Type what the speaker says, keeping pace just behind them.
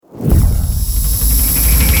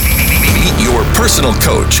personal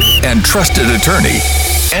coach and trusted attorney,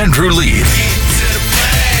 Andrew Lieb,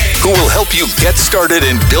 who will help you get started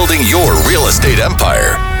in building your real estate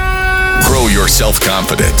empire. Grow your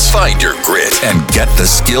self-confidence, find your grit, and get the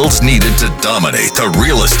skills needed to dominate the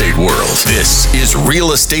real estate world. This is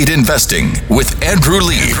Real Estate Investing with Andrew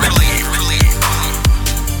Lieb.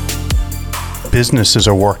 Businesses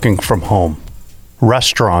are working from home.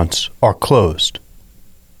 Restaurants are closed.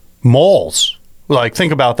 Malls,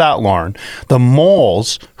 think about that, Lauren. The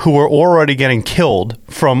malls who are already getting killed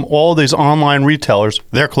from all these online retailers,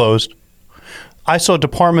 they're closed. I saw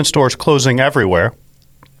department stores closing everywhere.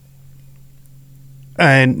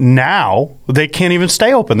 And now they can't even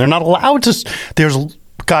stay open. They're not allowed to.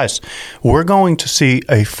 Guys, we're going to see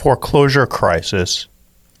a foreclosure crisis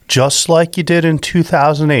just like you did in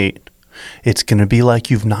 2008. It's going to be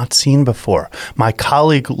like you've not seen before. My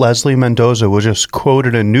colleague Leslie Mendoza was just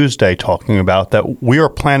quoted in Newsday talking about that we are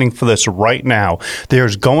planning for this right now.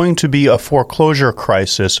 There's going to be a foreclosure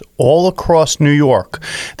crisis all across New York.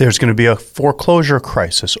 There's going to be a foreclosure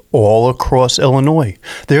crisis all across Illinois.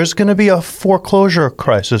 There's going to be a foreclosure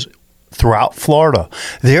crisis throughout Florida.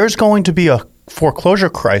 There's going to be a foreclosure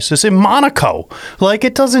crisis in Monaco.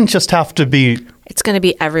 It doesn't just have to be. It's going to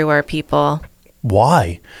be everywhere, people.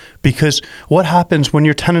 Why? Because what happens when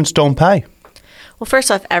your tenants don't pay? Well, first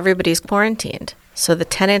off, everybody's quarantined. So the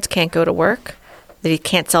tenants can't go to work. They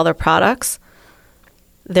can't sell their products.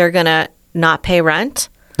 They're going to not pay rent.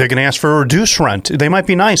 They're going to ask for a reduced rent. They might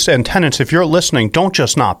be nice. And tenants, if you're listening, don't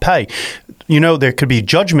just not pay. There could be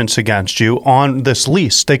judgments against you on this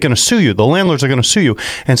lease. They're going to sue you. The landlords are going to sue you.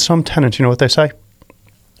 And some tenants, you know what they say?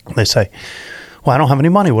 They say, well, I don't have any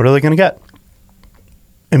money. What are they going to get?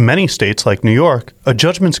 In many states like New York, a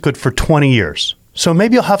judgment's good for 20 years. So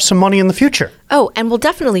maybe you'll have some money in the future. Oh, and we'll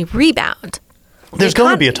definitely rebound. There's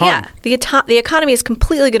going to be a time. Yeah, the economy is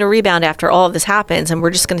completely going to rebound after all of this happens, and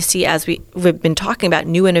we're just going to see, as we've been talking about,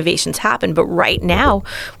 new innovations happen. But right now,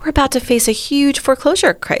 we're about to face a huge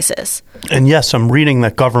foreclosure crisis. And yes, I'm reading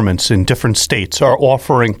that governments in different states are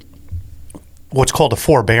offering what's called a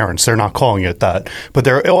forbearance. They're not calling it that, but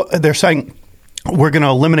they're saying, we're going to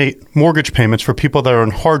eliminate mortgage payments for people that are in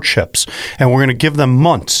hardships, and we're going to give them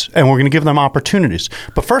months, and we're going to give them opportunities.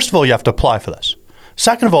 But first of all, you have to apply for this.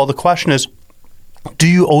 Second of all, the question is, do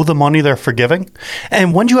you owe the money they're forgiving?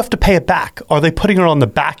 And when do you have to pay it back? Are they putting it on the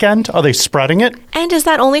back end? Are they spreading it? And is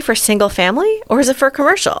that only for single family, or is it for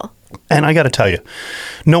commercial? And I got to tell you,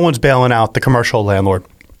 no one's bailing out the commercial landlord.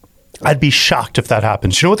 I'd be shocked if that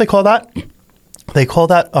happens. You know what they call that? They call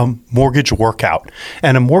that a mortgage workout.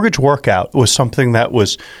 And a mortgage workout was something that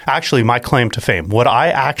was actually my claim to fame. What I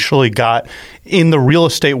actually got in the real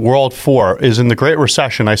estate world for is in the Great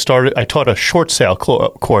Recession, I taught a short sale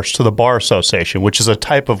course to the Bar Association, which is a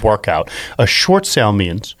type of workout. A short sale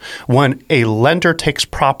means when a lender takes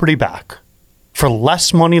property back for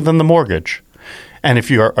less money than the mortgage, and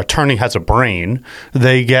if your attorney has a brain,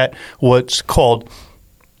 they get what's called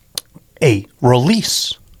a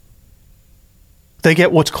release. They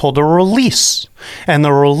get what's called a release. And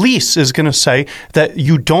the release is going to say that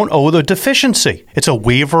you don't owe the deficiency. It's a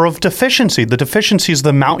waiver of deficiency. The deficiency is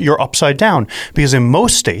the amount you're upside down. Because in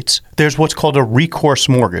most states, there's what's called a recourse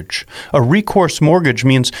mortgage. A recourse mortgage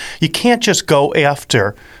means you can't just go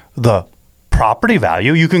after the property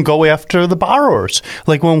value. You can go after the borrowers.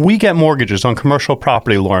 Like when we get mortgages on commercial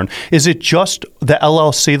property, Lauren, is it just the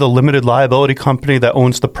LLC, the limited liability company that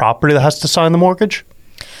owns the property that has to sign the mortgage?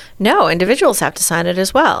 No, individuals have to sign it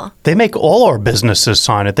as well. They make all our businesses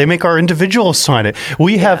sign it. They make our individuals sign it.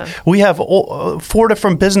 We have 4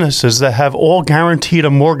 different businesses that have all guaranteed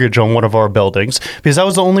a mortgage on one of our buildings because that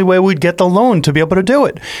was the only way we'd get the loan to be able to do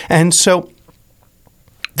it. And so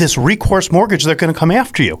this recourse mortgage, they're going to come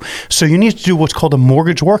after you. So you need to do what's called a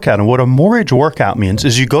mortgage workout. And what a mortgage workout means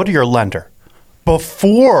is you go to your lender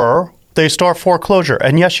before they start foreclosure.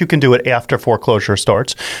 And yes, you can do it after foreclosure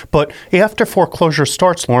starts. But after foreclosure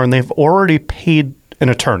starts, Lauren, they've already paid an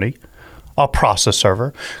attorney, a process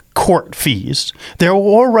server, court fees. They're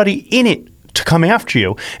already in it to come after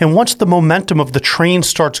you. And once the momentum of the train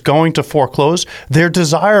starts going to foreclose, their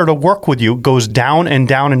desire to work with you goes down and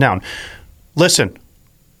down and down. Listen,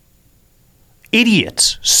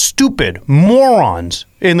 idiots, stupid, morons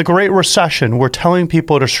in the Great Recession were telling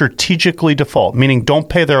people to strategically default, meaning don't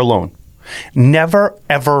pay their loan. Never,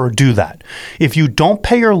 ever do that. If you don't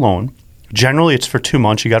pay your loan, generally it's for 2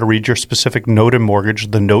 months. You got to read your specific note and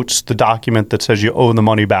mortgage, the notes, the document that says you owe the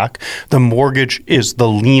money back. The mortgage is the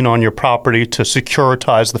lien on your property to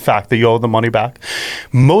securitize the fact that you owe the money back.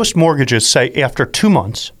 Most mortgages say after 2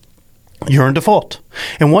 months, you're in default.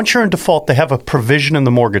 And once you're in default, they have a provision in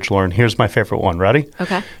the mortgage, Lauren. Here's my favorite one. Ready?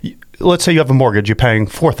 Okay. let's say you have a mortgage, you're paying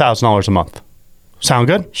 $4,000 a month. Sound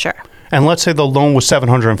good? Sure. And let's say the loan was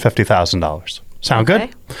 $750,000. Sound Okay.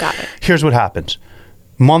 good? Got it. Here's what happens.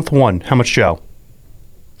 Month one, how much do you owe?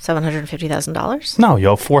 $750,000? No, you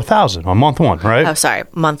owe $4,000 on month one, right? Oh, sorry.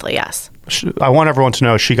 Monthly, yes. I want everyone to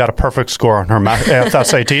know she got a perfect score on her math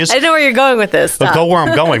SATs. I know where you're going with this. But go where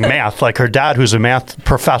I'm going, math. Like her dad, who's a math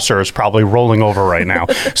professor, is probably rolling over right now.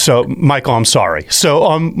 So, Michael, I'm sorry.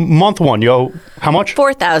 So, month one, you owe how much?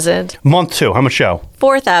 $4,000. Month two, how much you owe?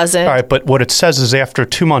 $4,000. All right, but what it says is after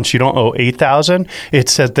 2 months, you don't owe $8,000. It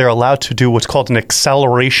says they're allowed to do what's called an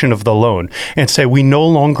acceleration of the loan and say, we no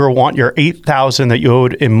longer want your $8,000 that you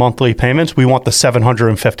owed in monthly payments. We want the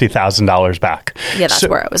 $750,000 back. Yeah, that's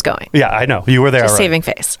where I was going. Yeah, I know. You were there. Just already. saving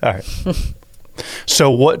face. All right. So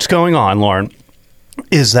what's going on, Lauren,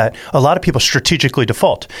 is that a lot of people strategically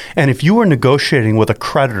default. And if you were negotiating with a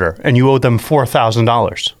creditor and you owe them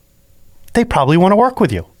 $4,000, they probably want to work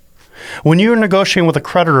with you. When you're negotiating with a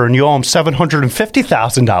creditor and you owe them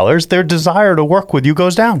 $750,000, their desire to work with you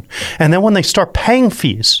goes down. And then when they start paying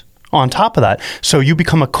fees on top of that, so you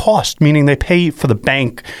become a cost, meaning they pay for the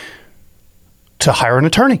bank to hire an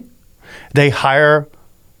attorney. They hire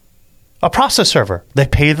a process server. They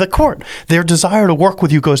pay the court. Their desire to work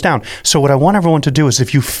with you goes down. So what I want everyone to do is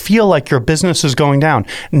if you feel like your business is going down,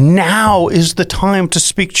 now is the time to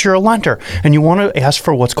speak to your lender. And you want to ask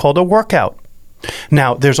for what's called a workout.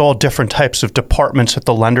 Now, there's all different types of departments at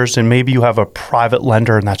the lenders, and maybe you have a private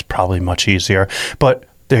lender, and that's probably much easier. But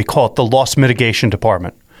they call it the loss mitigation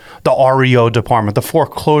department, the REO department, the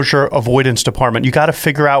foreclosure avoidance department. You got to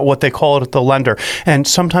figure out what they call it at the lender. And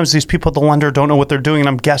sometimes these people at the lender don't know what they're doing, and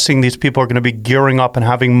I'm guessing these people are going to be gearing up and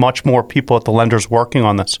having much more people at the lenders working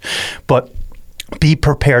on this. But be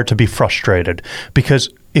prepared to be frustrated, because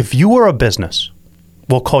if you were a business,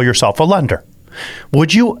 we'll call yourself a lender.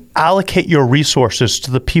 Would you allocate your resources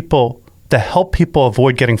to the people that help people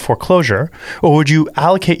avoid getting foreclosure, or would you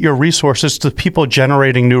allocate your resources to the people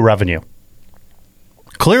generating new revenue?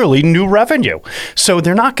 Clearly, new revenue. So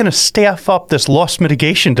they're not going to staff up this loss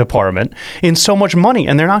mitigation department in so much money,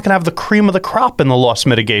 and they're not going to have the cream of the crop in the loss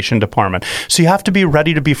mitigation department. So you have to be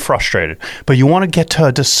ready to be frustrated, but you want to get to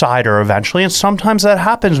a decider eventually, and sometimes that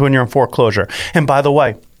happens when you're in foreclosure. And by the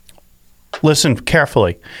way, listen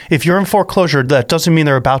carefully. If you're in foreclosure, that doesn't mean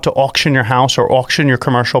they're about to auction your house or auction your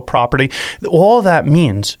commercial property. All that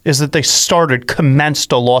means is that they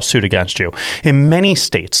commenced a lawsuit against you. In many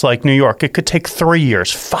states, like New York, it could take 3 years,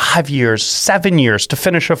 5 years, 7 years to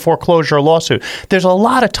finish a foreclosure lawsuit. There's a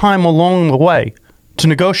lot of time along the way to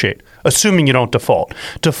negotiate, assuming you don't default.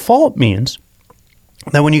 Default means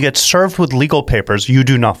that when you get served with legal papers, you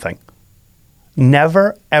do nothing.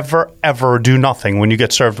 Never, ever, ever do nothing when you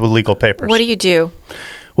get served with legal papers. What do you do?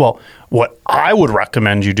 Well, what I would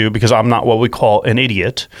recommend you do, because I'm not what we call an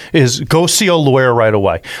idiot, is go see a lawyer right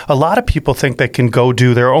away. A lot of people think they can go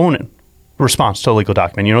do their own response to a legal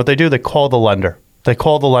document. You know what they do? They call the lender. They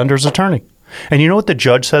call the lender's attorney. And you know what the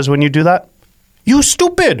judge says when you do that? You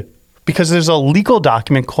stupid! Because there's a legal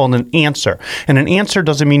document called an answer. And an answer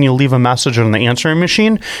doesn't mean you leave a message on the answering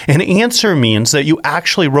machine. An answer means that you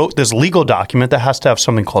actually wrote this legal document that has to have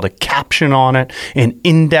something called a caption on it, an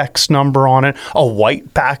index number on it, a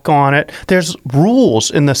white back on it. There's rules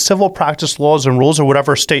in the civil practice laws and rules, or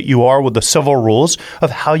whatever state you are with the civil rules, of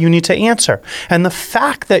how you need to answer. And the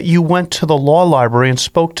fact that you went to the law library and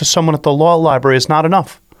spoke to someone at the law library is not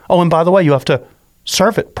enough. Oh, and by the way, you have to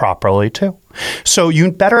serve it properly too. So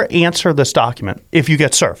you better answer this document if you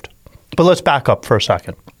get served. But let's back up for a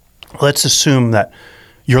second. Let's assume that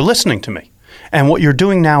you're listening to me. And what you're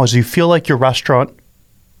doing now is you feel like your restaurant,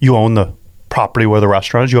 you own the property where the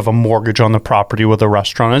restaurant is. You have a mortgage on the property where the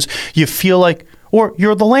restaurant is. You feel like, or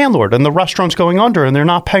you're the landlord and the restaurant's going under and they're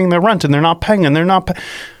not paying their rent and they're not paying and they're not paying.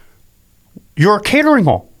 You're a catering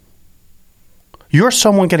hall. You're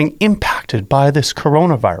someone getting impacted by this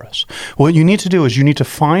coronavirus. What you need to do is you need to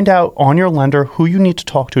find out on your lender who you need to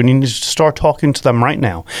talk to, and you need to start talking to them right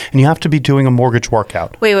now. And you have to be doing a mortgage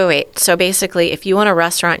workout. Wait. So basically, if you own a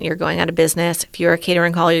restaurant and you're going out of business, if you're a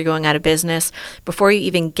catering hall, you're going out of business, before you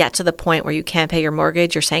even get to the point where you can't pay your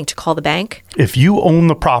mortgage, you're saying to call the bank? If you own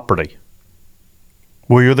the property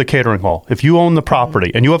where you're the catering hall, if you own the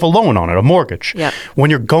property and you have a loan on it, a mortgage, yep. When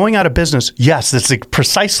you're going out of business, yes, that's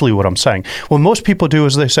precisely what I'm saying. What most people do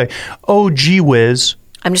is they say, oh, gee whiz,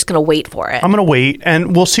 I'm just going to wait for it. I'm going to wait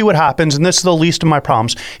and we'll see what happens. And this is the least of my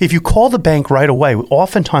problems. If you call the bank right away,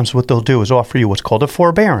 oftentimes what they'll do is offer you what's called a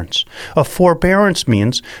forbearance. A forbearance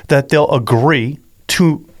means that they'll agree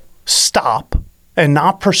to stop and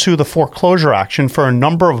not pursue the foreclosure action for a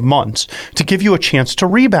number of months to give you a chance to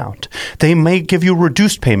rebound. They may give you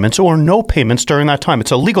reduced payments or no payments during that time.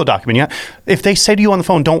 It's a legal document. Yeah? If they say to you on the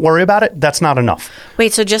phone, don't worry about it, that's not enough.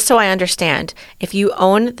 Wait, so just so I understand, if you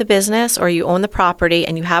own the business or you own the property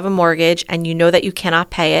and you have a mortgage and you know that you cannot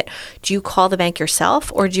pay it, do you call the bank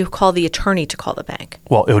yourself or do you call the attorney to call the bank?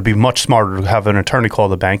 Well, it would be much smarter to have an attorney call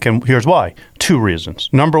the bank, and here's why. 2 reasons.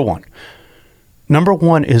 Number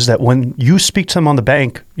one is that when you speak to them on the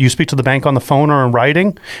bank, you speak to the bank on the phone or in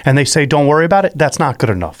writing, and they say, don't worry about it, that's not good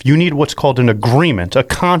enough. You need what's called an agreement, a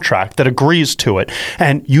contract that agrees to it.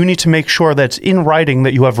 And you need to make sure that it's in writing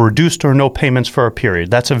that you have reduced or no payments for a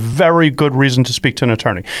period. That's a very good reason to speak to an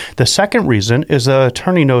attorney. The second reason is the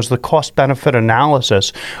attorney knows the cost-benefit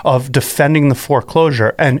analysis of defending the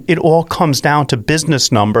foreclosure, and it all comes down to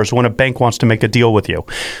business numbers when a bank wants to make a deal with you.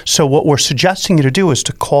 So what we're suggesting you to do is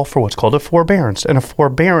to call for what's called a forbearance. And a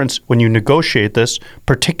forbearance, when you negotiate this,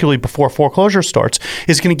 particularly before foreclosure starts,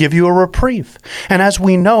 is going to give you a reprieve. And as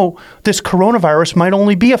we know, this coronavirus might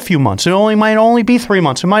only be a few months. It might only be 3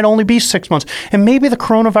 months. It might only be 6 months. And maybe the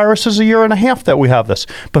coronavirus is a year and a half that we have this.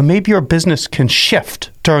 But maybe your business can shift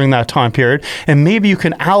during that time period. And maybe you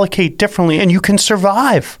can allocate differently and you can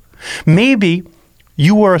survive. Maybe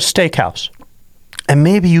you were a steakhouse. And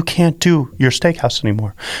maybe you can't do your steakhouse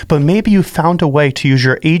anymore. But maybe you found a way to use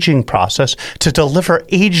your aging process to deliver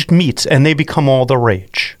aged meats and they become all the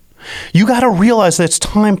rage. You got to realize that it's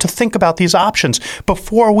time to think about these options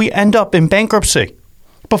before we end up in bankruptcy,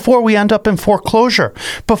 before we end up in foreclosure,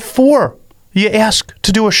 before you ask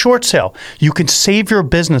to do a short sale. You can save your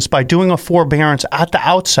business by doing a forbearance at the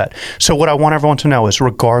outset. So what I want everyone to know is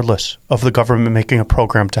regardless of the government making a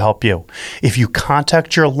program to help you, if you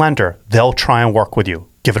contact your lender, they'll try and work with you.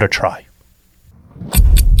 Give it a try.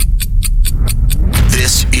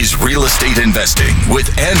 This is Real Estate Investing with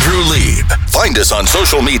Andrew Lieb. Find us on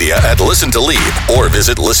social media at Listen to Lieb or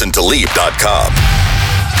visit listentoleeb.com.